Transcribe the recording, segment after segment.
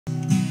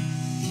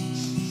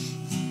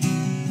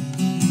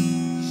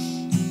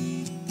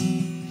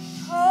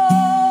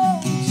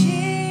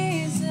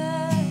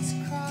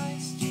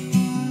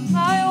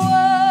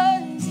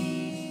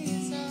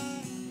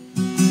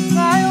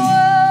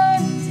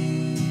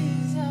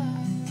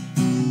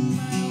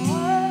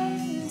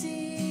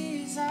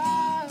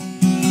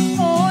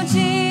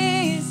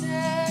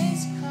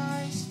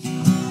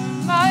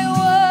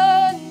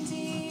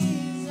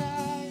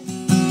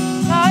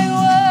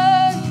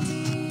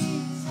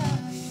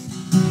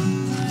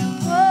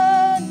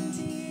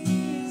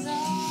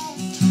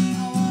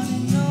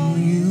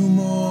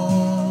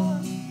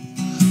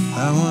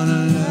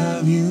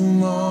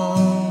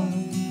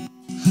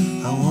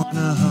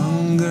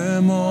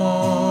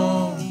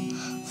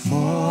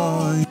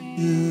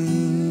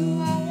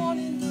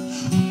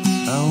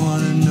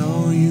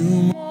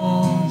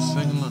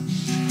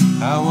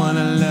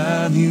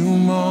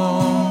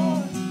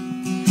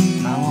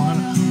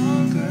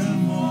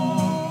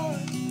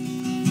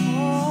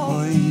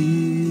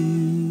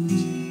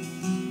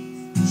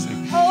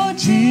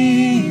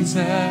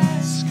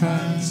Jesus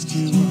Christ,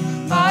 you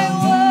are my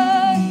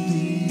one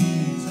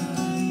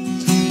desire,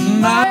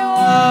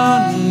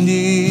 my one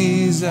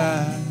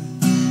desire,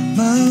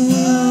 my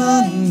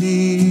one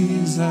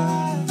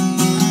desire.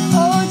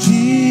 Oh,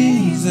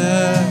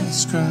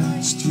 Jesus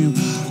Christ, you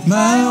are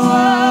my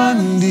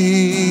one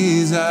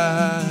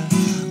desire,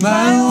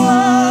 my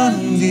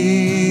one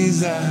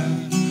desire,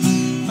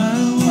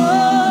 my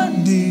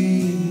one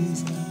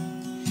desire.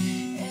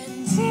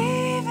 And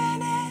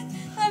even in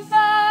the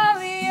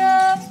valley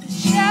of the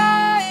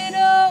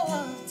shadow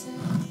of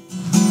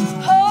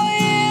death, oh,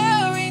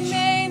 you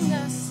remain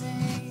the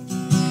same,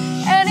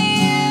 and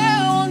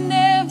you will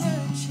never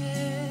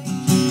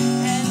change.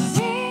 And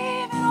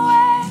even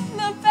when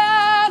the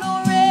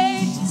battle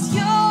rages,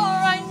 you're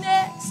right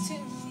next to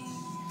me.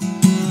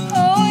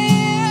 Oh,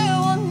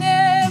 you will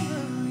never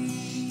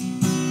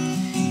leave.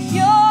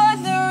 You're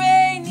the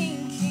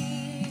reigning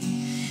King.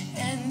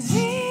 And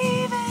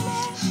even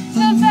in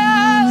the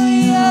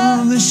valley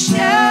of The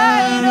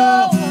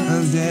shadow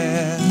of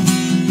death,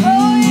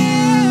 oh,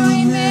 you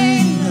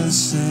remain the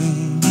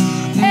same,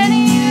 and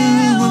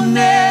you will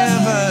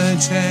never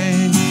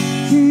change.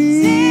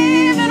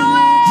 even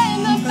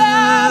when the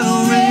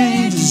battle Battle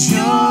rages, rages,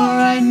 you're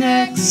right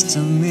next to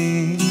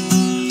me.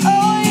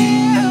 oh,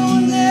 you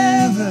will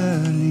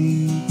Never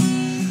leave.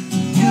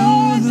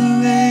 You're the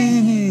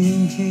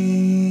reigning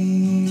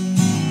King.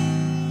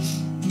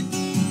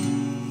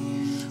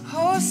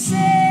 oh,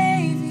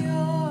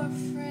 Savior,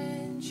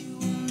 friend, you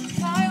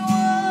are my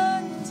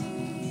one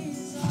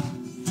desire,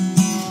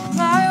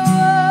 my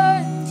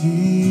one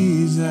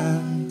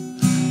Desire,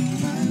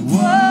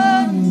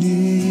 one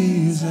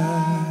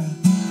desire.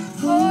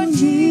 Oh,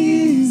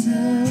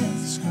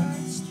 Jesus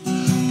Christ,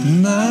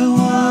 my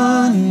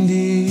one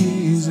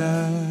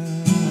desire,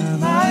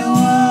 my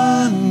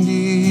one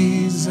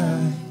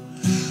desire,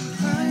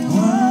 my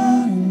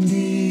one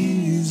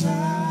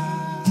desire.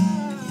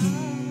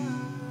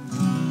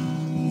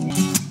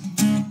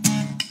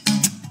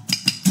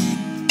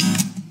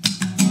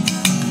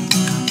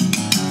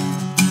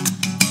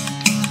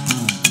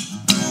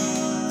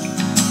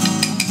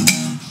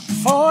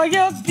 For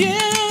your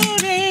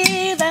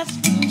beauty that's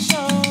been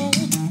shown,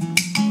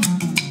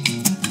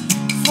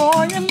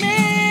 for your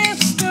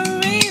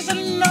mysteries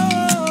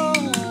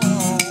unknown,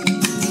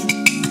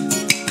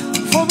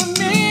 for the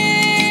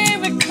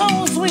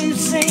miracles we've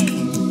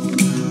seen,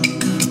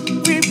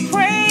 we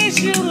praise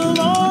you,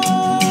 Lord.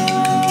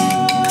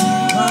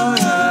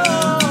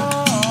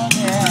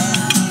 Yeah.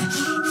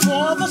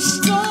 For the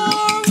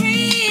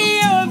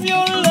story of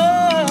your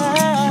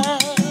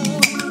love,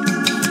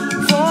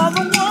 for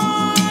the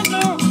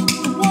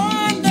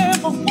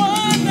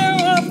wonder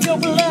of your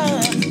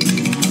blood,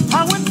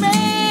 how it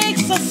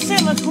makes a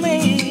sinner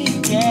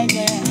clean, yeah,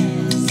 yeah.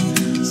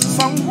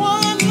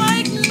 Someone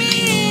like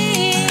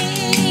me,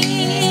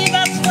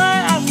 that's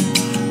why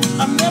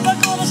I'm never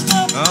gonna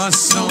stop. Oh,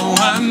 so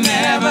I'm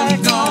never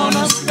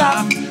gonna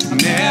stop,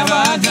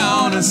 never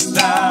gonna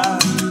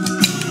stop.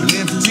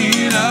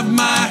 Lifting up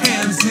my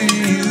hands to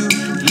you,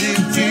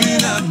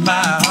 lifting up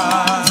my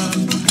heart.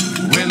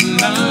 When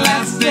the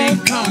last day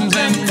comes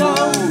and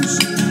goes,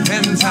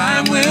 and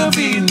time will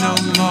be no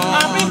more,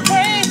 I'll be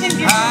praising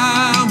you.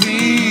 I'll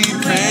be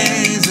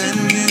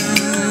praising you.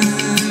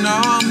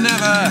 No, I'll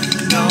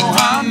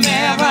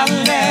never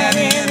let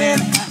it in.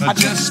 I'll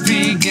just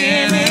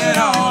begin it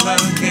all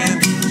again.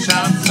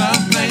 Shouts of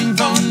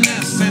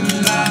thankfulness and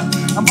love,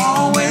 I'm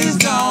always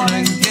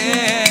gonna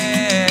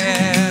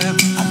give.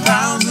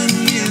 1,000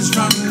 years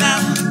from now,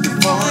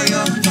 before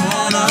your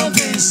throne of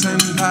grace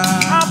and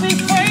power, I'll be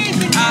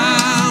praising you.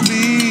 I'll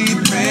be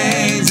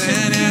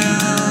praising you,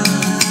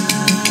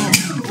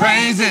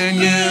 praising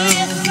you.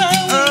 Yes, I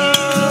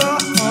will.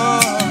 Oh,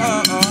 oh,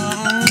 oh,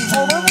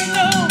 oh. Over and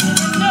over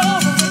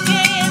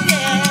again,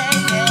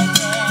 yeah, yeah,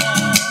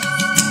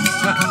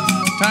 yeah.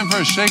 Time for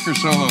a shaker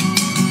solo.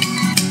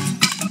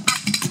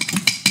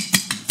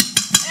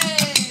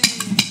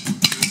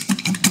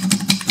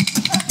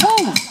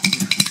 Woo!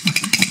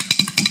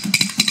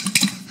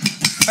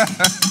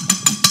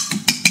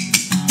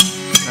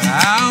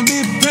 I'll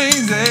be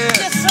praising,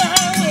 Yes, I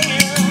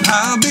will.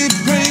 I'll be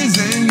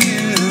praising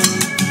you.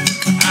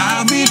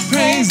 I'll be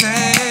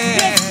praising,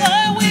 Yes,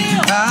 I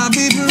will. I'll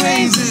be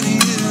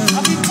praising you.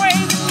 I'll be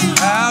praising you.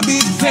 I'll be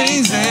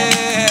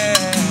praising,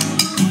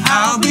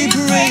 I'll be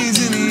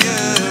praising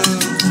you.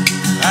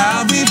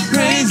 I'll be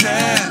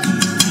praising,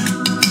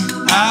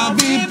 I'll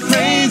be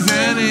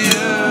praising you.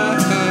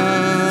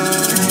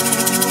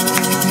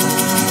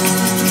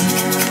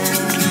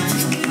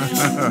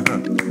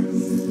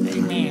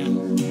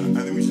 Amen.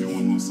 I think we should do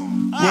one more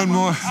song. One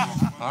more.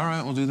 All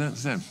right, we'll do that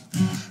instead.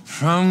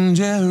 From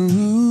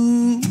Jerusalem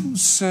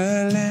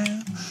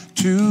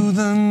to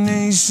the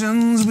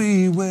nations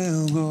we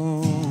will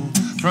go.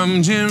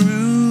 From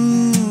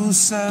Jerusalem,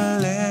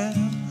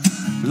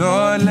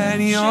 Lord, let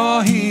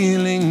your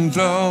healing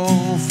flow.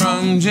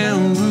 From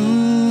Jerusalem,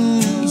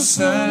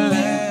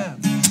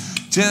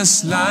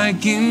 just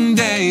like in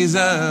days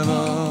of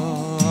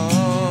old.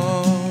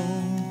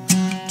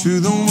 To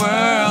the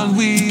world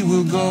we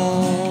will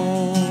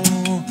go.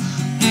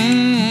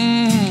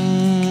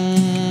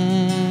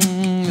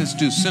 Let's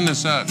do send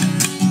us out.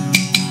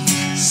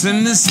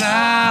 Send us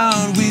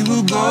out, we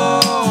will go.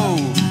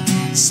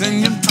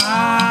 Send your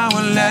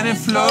power, let it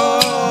flow.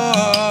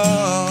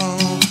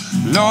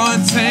 Lord,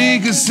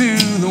 take us to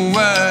the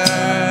world.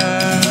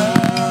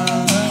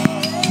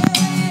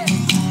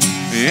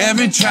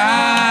 Every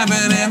tribe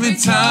and every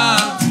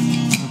tongue,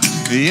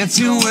 it's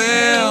your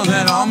will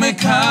that all may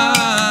come.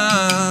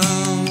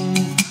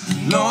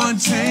 Lord,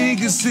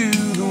 take us to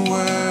the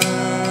world.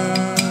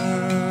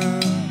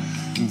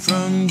 And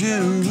from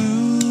Jerusalem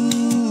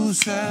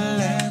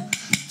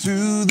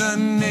to the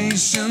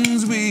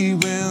nations we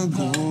will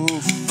go.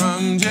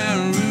 From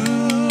Jerusalem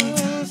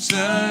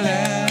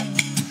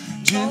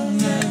to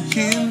the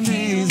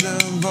kingdoms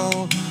of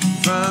old.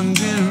 From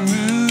Jerusalem,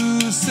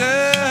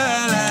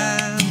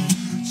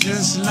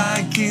 just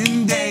like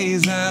in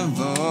days of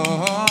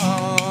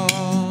old,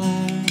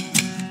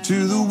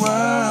 to the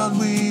world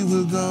we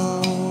will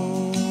go.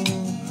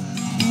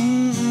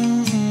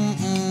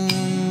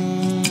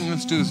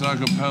 Let's do this a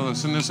cappella.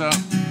 Send this out.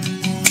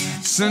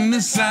 Send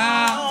us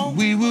out,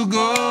 we will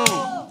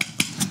go.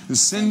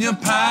 Send your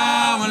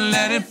power,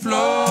 let it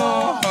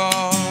flow.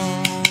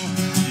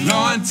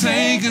 Lord,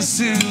 take us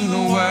to the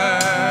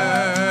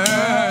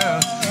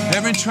world.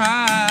 Every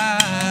tribe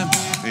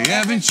and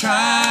every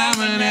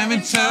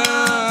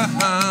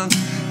tongue,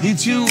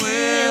 it's your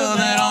will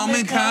that all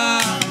may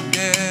come.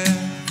 Yeah.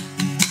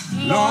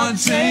 Lord,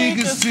 take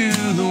us to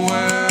the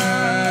world.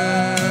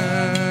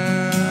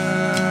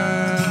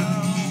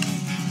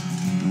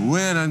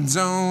 When I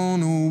don't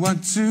know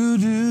what to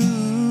do,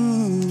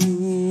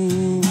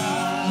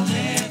 I'll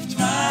lift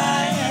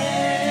my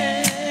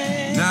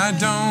hand. I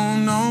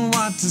don't know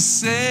what to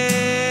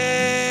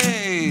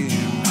say.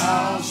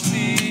 I'll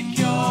speak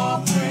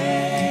your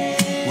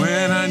praise.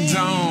 When I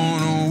don't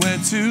know where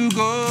to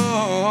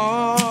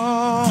go,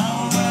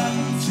 I'll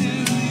run to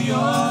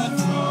your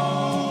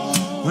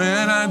throne.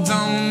 when I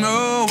don't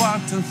know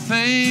what to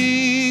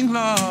think,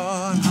 Lord,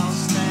 I'll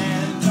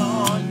stand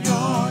on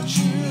your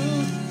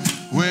truth.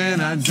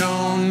 when I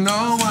don't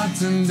know what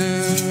to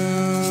do.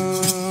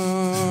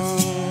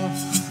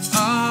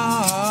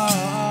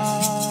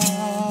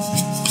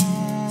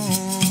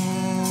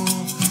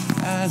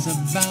 As I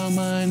bow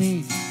my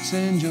knee,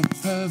 send your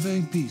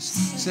perfect peace,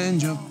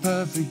 send your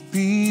perfect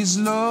peace,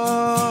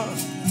 Lord.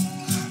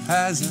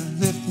 As I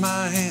lift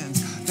my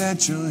hands,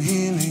 let your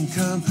healing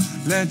come,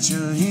 let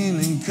your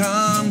healing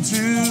come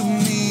to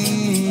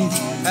me.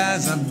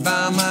 As I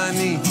bow my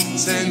knee,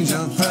 send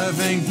your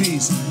perfect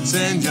peace,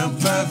 send your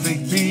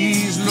perfect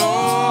peace,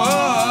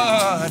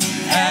 Lord.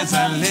 As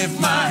I lift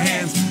my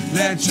hands,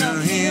 let your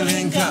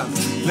healing come,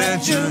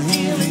 let your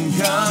healing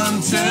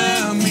come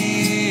to me.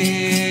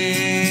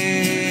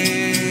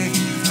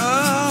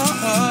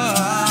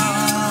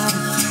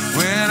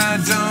 When I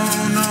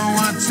don't know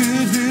what to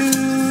do,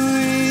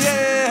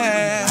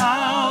 yeah.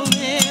 I'll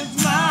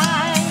lift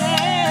my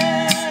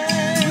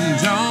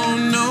hand.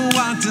 Don't know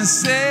what to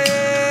say.